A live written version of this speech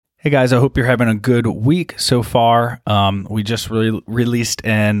Hey guys, I hope you're having a good week so far. We just released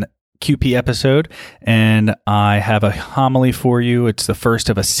an QP episode, and I have a homily for you. It's the first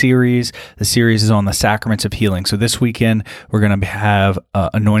of a series. The series is on the sacraments of healing. So this weekend, we're going to have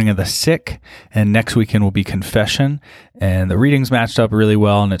anointing of the sick, and next weekend will be confession. And the readings matched up really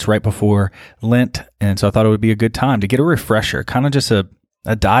well, and it's right before Lent. And so I thought it would be a good time to get a refresher, kind of just a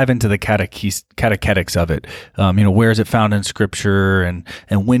dive into the catechetics of it. Where is it found in Scripture, and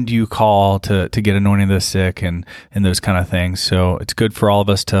when do you call to get anointing the sick, and those kind of things. So it's good for all of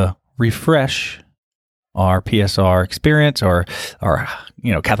us to refresh our PSR experience, or our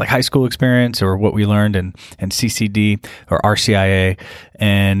Catholic high school experience, or what we learned in CCD or RCIA.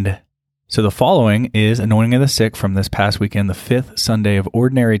 And so the following is anointing of the sick from this past weekend, the 5th Sunday of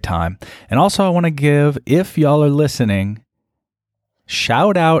Ordinary Time. And also I want to give, if y'all are listening,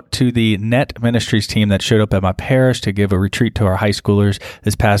 shout out to the Net Ministries team that showed up at my parish to give a retreat to our high schoolers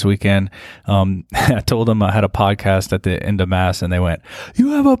this past weekend. I told them I had a podcast at the end of Mass, and they went, "You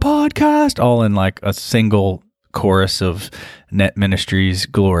have a podcast?" All in like a single chorus of Net Ministries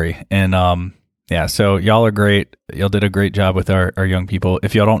glory. And so y'all are great. Y'all did a great job with our young people.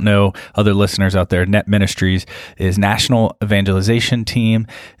 If y'all don't know, other listeners out there, Net Ministries is National Evangelization Team.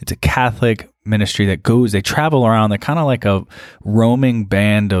 It's a Catholic ministry they travel around. They're kind of like a roaming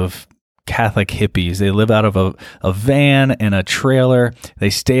band of Catholic hippies. They live out of a van and a trailer.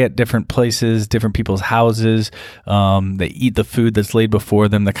 They stay at different places, different people's houses. They eat the food that's laid before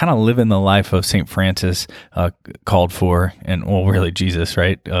them. They kind of live in the life of St. Francis called for, and really Jesus,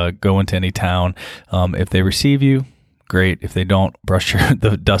 right? Go into any town. If they receive you, great. If they don't, brush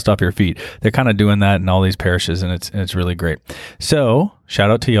the dust off your feet. They're kind of doing that in all these parishes, and it's really great. So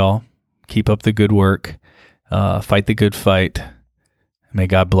shout out to y'all. Keep up the good work. Fight the good fight. May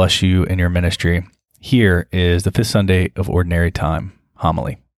God bless you in your ministry. Here is the 5th Sunday of Ordinary Time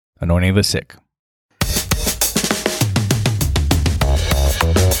homily, anointing of the sick.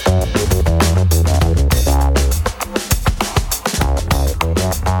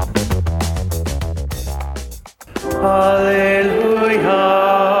 Hallelujah.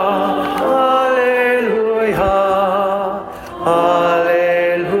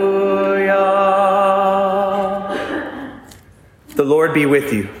 The Lord be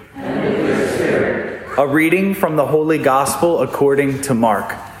with you. And with your spirit. A reading from the Holy Gospel according to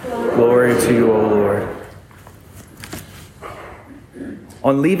Mark. Glory to you, O Lord.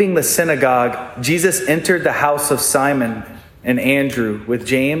 On leaving the synagogue, Jesus entered the house of Simon and Andrew with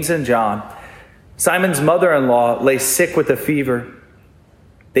James and John. Simon's mother-in-law lay sick with a fever.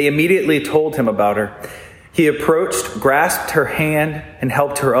 They immediately told him about her. He approached, grasped her hand, and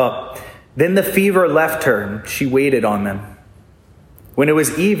helped her up. Then the fever left her, and she waited on them. When it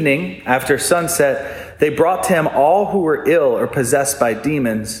was evening, after sunset, they brought to him all who were ill or possessed by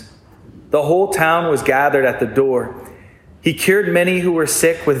demons. The whole town was gathered at the door. He cured many who were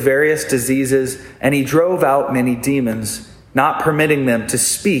sick with various diseases, and he drove out many demons, not permitting them to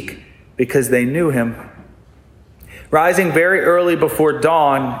speak because they knew him. Rising very early before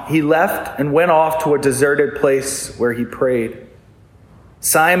dawn, he left and went off to a deserted place where he prayed.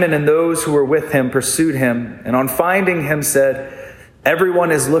 Simon and those who were with him pursued him, and on finding him said, "Everyone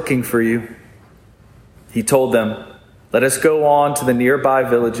is looking for you." He told them, "Let us go on to the nearby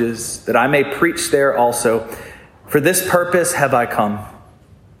villages, that I may preach there also. For this purpose have I come."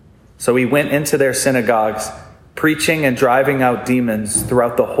 So he went into their synagogues, preaching and driving out demons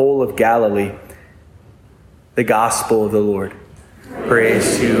throughout the whole of Galilee. The Gospel of the Lord.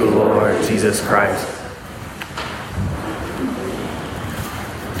 Praise to you, Lord Jesus Christ.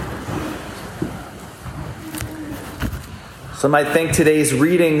 Some might think today's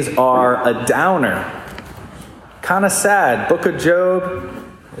readings are a downer. Kind of sad. Book of Job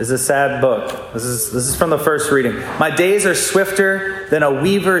is a sad book. This is from the first reading. My days are swifter than a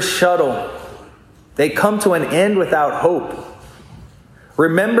weaver's shuttle. They come to an end without hope.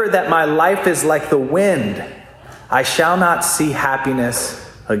 Remember that my life is like the wind. I shall not see happiness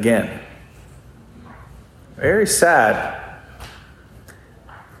again. Very sad.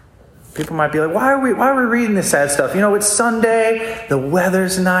 People might be like, why are we reading this sad stuff? It's Sunday, the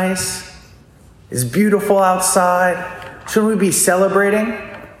weather's nice, it's beautiful outside. Shouldn't we be celebrating?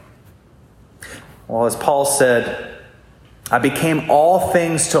 Well, as Paul said, I became all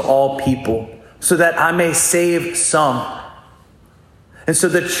things to all people so that I may save some. And so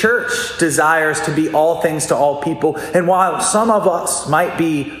the church desires to be all things to all people. And while some of us might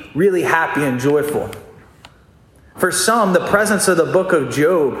be really happy and joyful, for some, the presence of the book of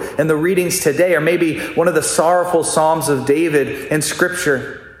Job and the readings today, or maybe one of the sorrowful Psalms of David in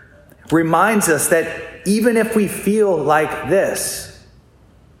Scripture, reminds us that even if we feel like this,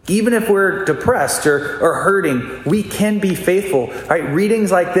 Even if we're depressed or hurting, we can be faithful. Right?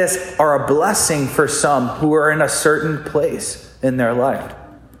 Readings like this are a blessing for some who are in a certain place in their life.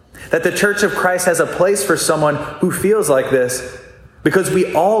 That the Church of Christ has a place for someone who feels like this, because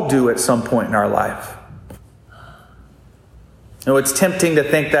we all do at some point in our life. It's tempting to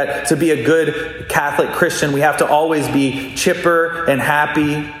think that to be a good Catholic Christian, we have to always be chipper and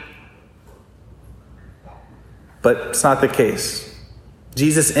happy. But it's not the case.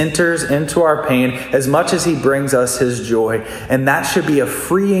 Jesus enters into our pain as much as he brings us his joy. And that should be a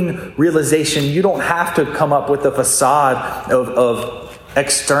freeing realization. You don't have to come up with a facade of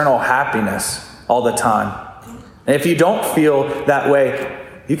external happiness all the time. And if you don't feel that way,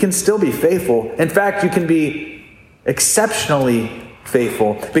 you can still be faithful. In fact, you can be exceptionally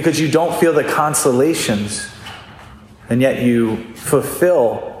faithful because you don't feel the consolations, and yet you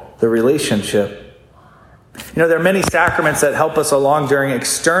fulfill the relationship. There are many sacraments that help us along during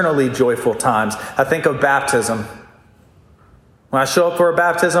externally joyful times. I think of baptism. When I show up for a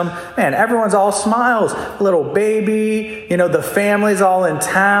baptism, man, everyone's all smiles. Little baby, the family's all in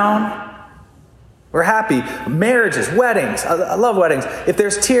town. We're happy. Marriages, weddings. I love weddings. If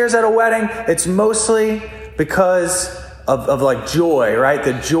there's tears at a wedding, it's mostly because of like joy, right?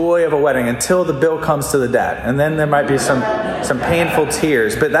 The joy of a wedding until the bill comes to the dad. And then there might be some painful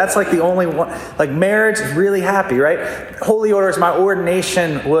tears. But that's like the only one. Like marriage is really happy, right? Holy Orders, my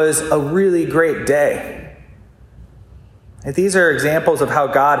ordination was a really great day. And these are examples of how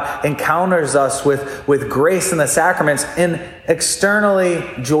God encounters us with grace in the sacraments in externally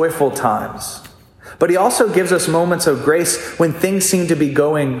joyful times. But he also gives us moments of grace when things seem to be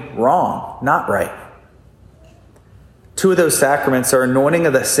going wrong, not right. Two of those sacraments are anointing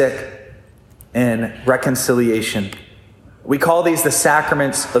of the sick and reconciliation. We call these the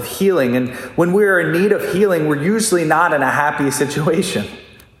sacraments of healing. And when we're in need of healing, we're usually not in a happy situation.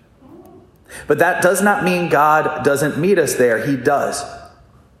 But that does not mean God doesn't meet us there. He does.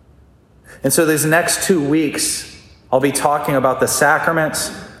 And so these next 2 weeks, I'll be talking about the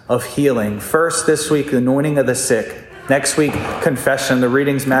sacraments of healing. First this week, the anointing of the sick. Next week, confession. The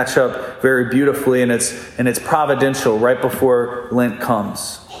readings match up very beautifully, and it's providential right before Lent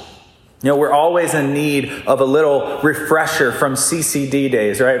comes. We're always in need of a little refresher from CCD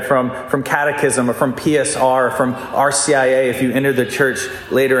days, right? From catechism or from PSR, or from RCIA if you enter the church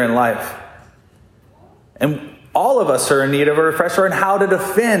later in life. And all of us are in need of a refresher on how to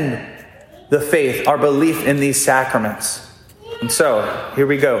defend the faith, our belief in these sacraments. And so, here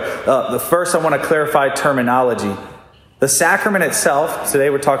we go. The first, I want to clarify terminology. The sacrament itself,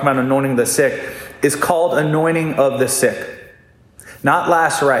 today we're talking about anointing the sick, is called anointing of the sick. Not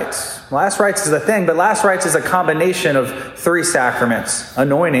last rites. Last rites is a thing, but last rites is a combination of 3 sacraments.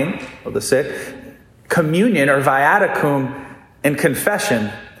 Anointing of the sick, communion or viaticum, and confession.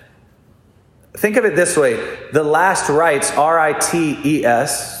 Think of it this way. The last rites,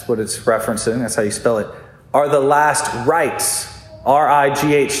 R-I-T-E-S, what it's referencing, that's how you spell it, are the last rites,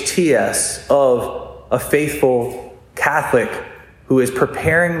 R-I-G-H-T-S, of a faithful Catholic who is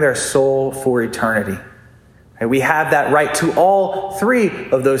preparing their soul for eternity. And we have that right to all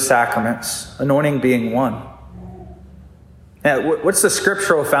 3 of those sacraments, anointing being one. Now, what's the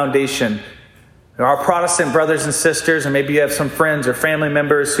scriptural foundation? Our Protestant brothers and sisters, and maybe you have some friends or family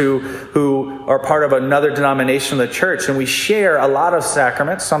members who are part of another denomination of the church, and we share a lot of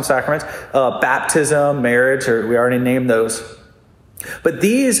sacraments, some sacraments, baptism, marriage, or we already named those. But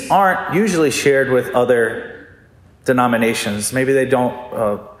these aren't usually shared with other denominations. Maybe they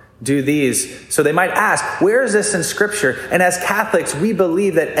don't do these. So they might ask, where is this in Scripture? And as Catholics, we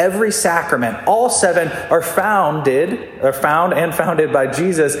believe that every sacrament, all 7, are found and founded by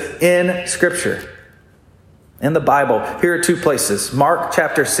Jesus in Scripture, in the Bible. Here are 2 places. Mark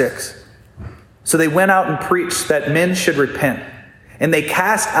chapter 6. So they went out and preached that men should repent. And they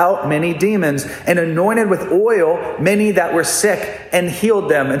cast out many demons and anointed with oil many that were sick and healed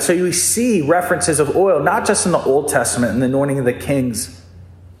them. And so you see references of oil, not just in the Old Testament and the anointing of the kings,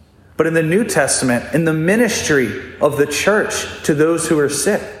 but in the New Testament, in the ministry of the church to those who are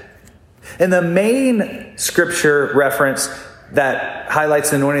sick. And the main scripture reference that highlights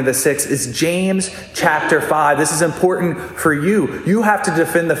the anointing of the sick is James chapter 5. This is important for you. You have to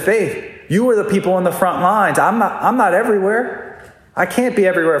defend the faith. You are the people in the front lines. I'm not everywhere. I can't be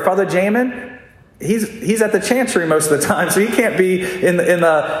everywhere. Father Jamin, he's at the chancery most of the time, so he can't be in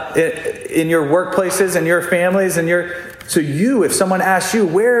your workplaces and your families and your. So if someone asks you,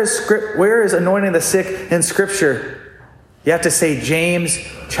 where is anointing the sick in Scripture? You have to say James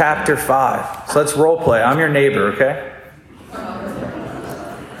chapter 5. So let's role play. I'm your neighbor, okay?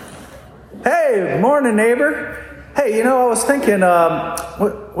 Hey, morning, neighbor. Hey, I was thinking,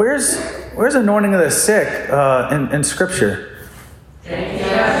 where's anointing of the sick in Scripture?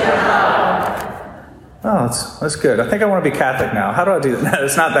 Oh, that's good. I think I want to be Catholic now. How do I do that? No,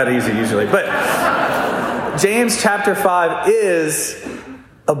 it's not that easy usually. But James chapter 5 is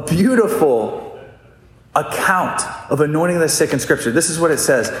a beautiful account of anointing the sick in Scripture. This is what it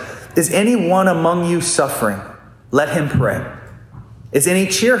says. Is anyone among you suffering? Let him pray. Is any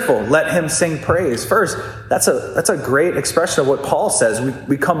cheerful? Let him sing praise. First, that's a great expression of what Paul says. We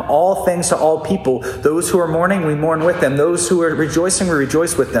become all things to all people. Those who are mourning, we mourn with them. Those who are rejoicing, we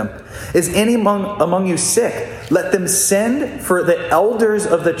rejoice with them. Is any among you sick? Let them send for the elders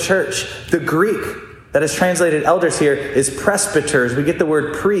of the church. The Greek that is translated elders here is presbyters. We get the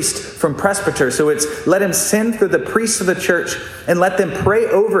word priest from presbyter. So it's let him send for the priests of the church and let them pray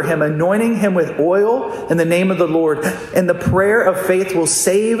over him, anointing him with oil in the name of the Lord. And the prayer of faith will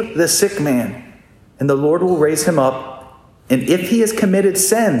save the sick man, and the Lord will raise him up. And if he has committed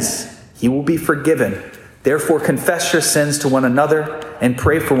sins, he will be forgiven. Therefore, confess your sins to one another and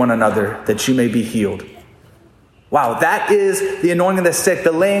pray for one another that you may be healed. Wow, that is the anointing of the sick,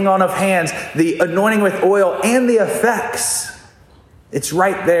 the laying on of hands, the anointing with oil, and the effects. It's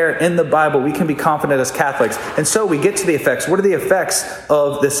right there in the Bible. We can be confident as Catholics. And so we get to the effects. What are the effects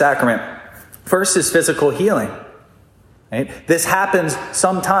of the sacrament? First is physical healing. Right? This happens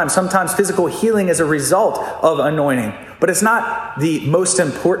sometimes. Sometimes physical healing is a result of anointing. But it's not the most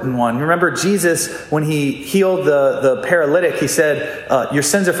important one. Remember Jesus, when he healed the paralytic, he said, your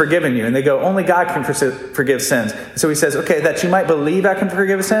sins are forgiven you. And they go, only God can forgive sins. So he says, okay, that you might believe I can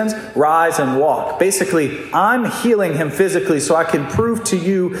forgive sins, rise and walk. Basically, I'm healing him physically so I can prove to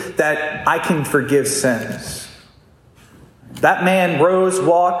you that I can forgive sins. That man rose,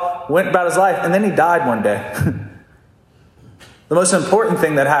 walked, went about his life, and then he died one day. The most important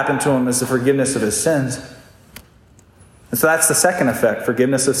thing that happened to him is the forgiveness of his sins. And so that's the second effect,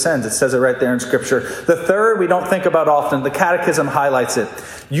 forgiveness of sins. It says it right there in Scripture. The third we don't think about often. The Catechism highlights it.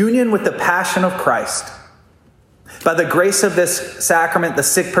 Union with the passion of Christ. By the grace of this sacrament, the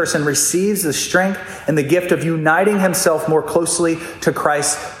sick person receives the strength and the gift of uniting himself more closely to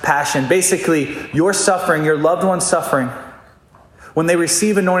Christ's passion. Basically, your suffering, your loved one's suffering, when they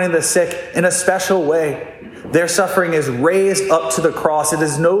receive anointing of the sick in a special way, their suffering is raised up to the cross. It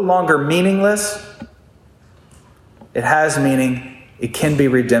is no longer meaningless. It has meaning. It can be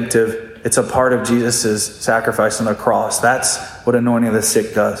redemptive. It's a part of Jesus' sacrifice on the cross. That's what anointing of the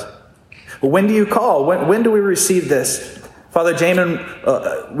sick does. Well, when do you call? When do we receive this? Father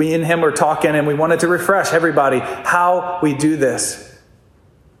Jamin, we and him were talking, and we wanted to refresh everybody how we do this.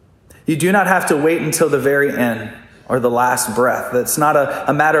 You do not have to wait until the very end or the last breath. It's not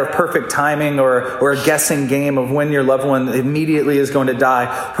a matter of perfect timing or a guessing game of when your loved one immediately is going to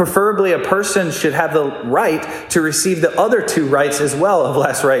die. Preferably, a person should have the right to receive the other two rites as well of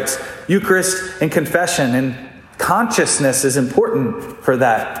last rites, Eucharist and confession. And consciousness is important for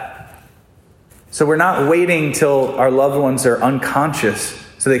that. So we're not waiting till our loved ones are unconscious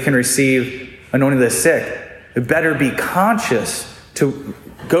so they can receive anointing of the sick. We better be conscious to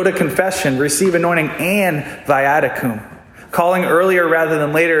go to confession, receive anointing, and viaticum. Calling earlier rather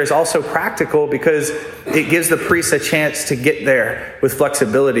than later is also practical because it gives the priest a chance to get there with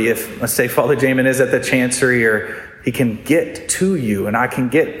flexibility. If, let's say, Father Jamin is at the chancery, or he can get to you and I can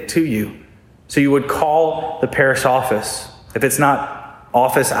get to you. So you would call the parish office. If it's not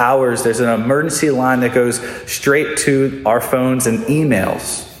office hours, there's an emergency line that goes straight to our phones and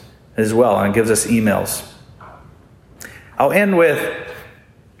emails as well, and it gives us emails. I'll end with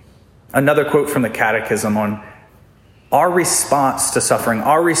another quote from the Catechism on our response to suffering,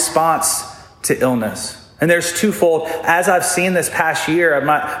 our response to illness. And there's twofold. As I've seen this past year,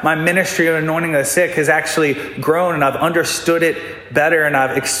 my ministry of anointing the sick has actually grown, and I've understood it better, and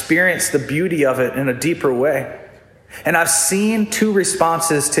I've experienced the beauty of it in a deeper way. And I've seen two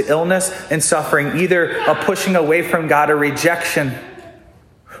responses to illness and suffering, either a pushing away from God, a rejection,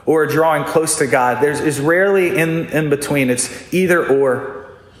 or a drawing close to God. There's rarely in between. It's either or.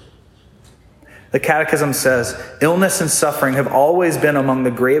 The Catechism says, illness and suffering have always been among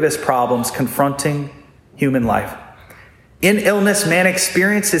the gravest problems confronting human life. In illness, man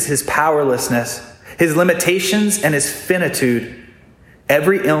experiences his powerlessness, his limitations, and his finitude.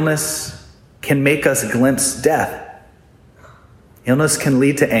 Every illness can make us glimpse death. Illness can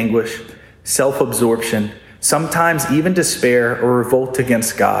lead to anguish, self-absorption, sometimes even despair or revolt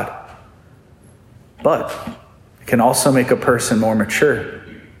against God. But it can also make a person more mature,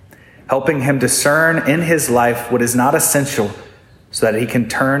 helping him discern in his life what is not essential so that he can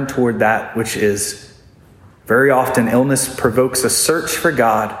turn toward that which is. Very often, illness provokes a search for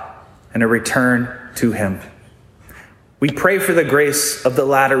God and a return to him. We pray for the grace of the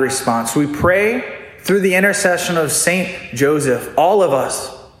latter response. We pray through the intercession of Saint Joseph, all of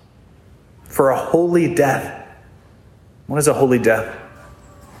us, for a holy death. What is a holy death?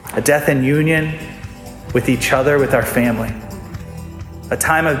 A death in union with each other, with our family. A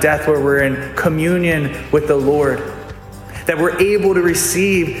time of death where we're in communion with the Lord, that we're able to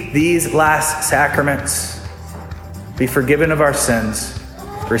receive these last sacraments, be forgiven of our sins,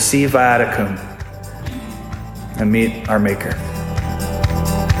 receive viaticum, and meet our Maker.